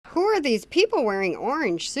Who are these people wearing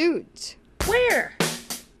orange suits? Where?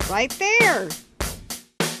 Right there.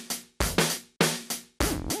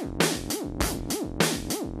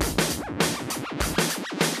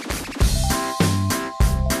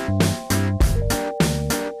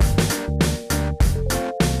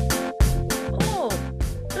 Oh,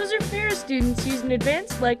 those are Ferris students using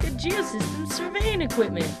advanced Leica Geosystems surveying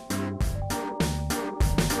equipment.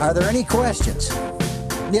 Are there any questions?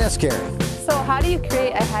 Yes, Carrie. So how do you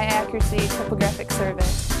create a high-accuracy topographic survey?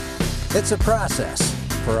 It's a process.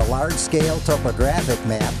 For a large-scale topographic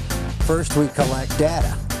map, first we collect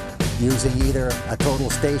data using either a total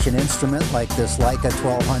station instrument like this Leica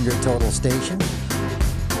 1200 total station,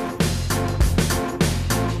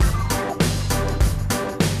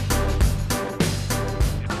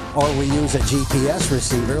 or we use a GPS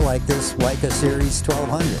receiver like this Leica Series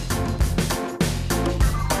 1200.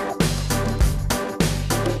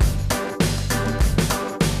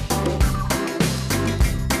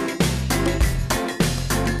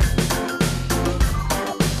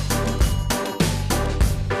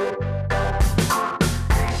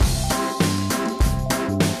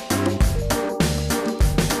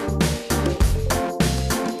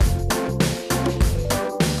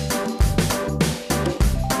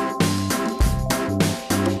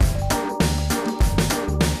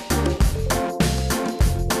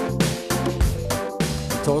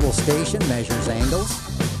 Total station measures angles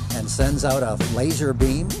and sends out a laser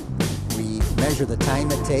beam. We measure the time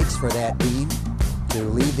it takes for that beam to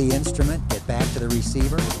leave the instrument, get back to the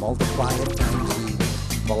receiver, multiply it times the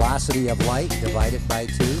velocity of light, divide it by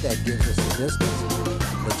 2, that gives us the distance.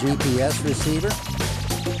 The GPS receiver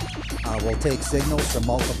will take signals from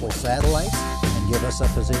multiple satellites and give us a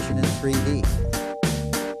position in 3D.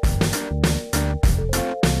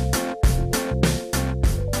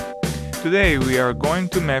 Today we are going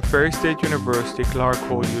to map Ferris State University Clark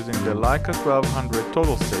Hall using the Leica 1200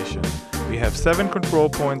 total station. We have 7 control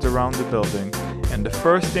points around the building, and the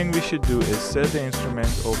first thing we should do is set the instrument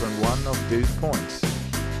over one of these points.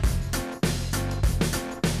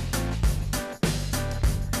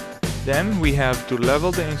 Then we have to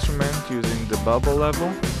level the instrument using the bubble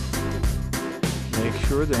level. Make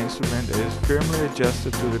sure the instrument is firmly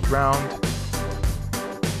adjusted to the ground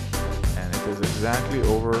and it is exactly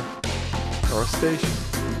over our station.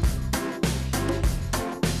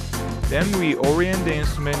 Then we orient the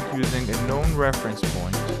instrument using a known reference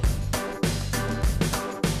point.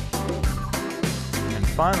 And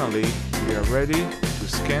finally, we are ready to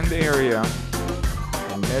scan the area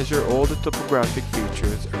and measure all the topographic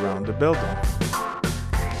features around the building.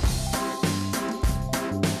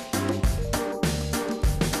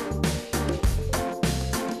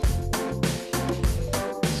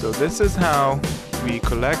 So this is how we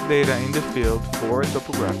collect data in the field for a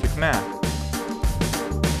topographic map.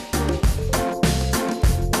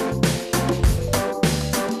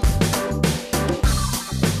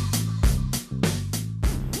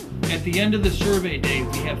 At the end of the survey day,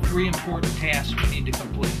 we have 3 important tasks we need to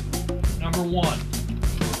complete. Number 1,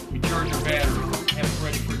 we charge our battery, have it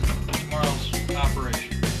ready for tomorrow's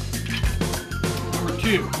operation. Number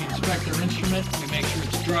 2, we inspect our instrument, we make sure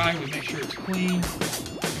it's dry, we make sure it's clean,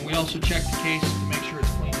 and we also check the case to make sure it's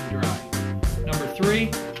clean and dry. Number 3,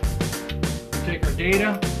 we take our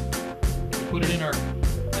data, we put it in our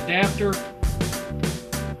adapter,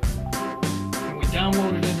 and we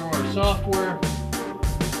download it into our software,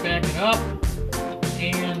 back it up,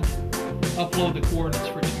 and upload the coordinates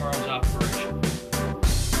for tomorrow's operation.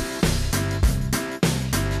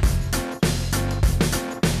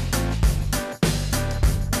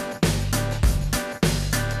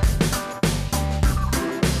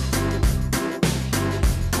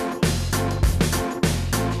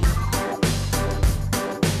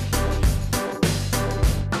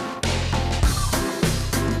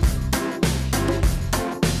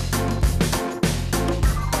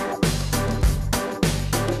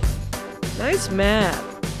 Nice map.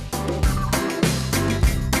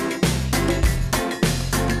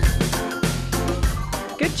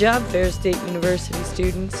 Good job, Ferris State University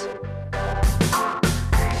students.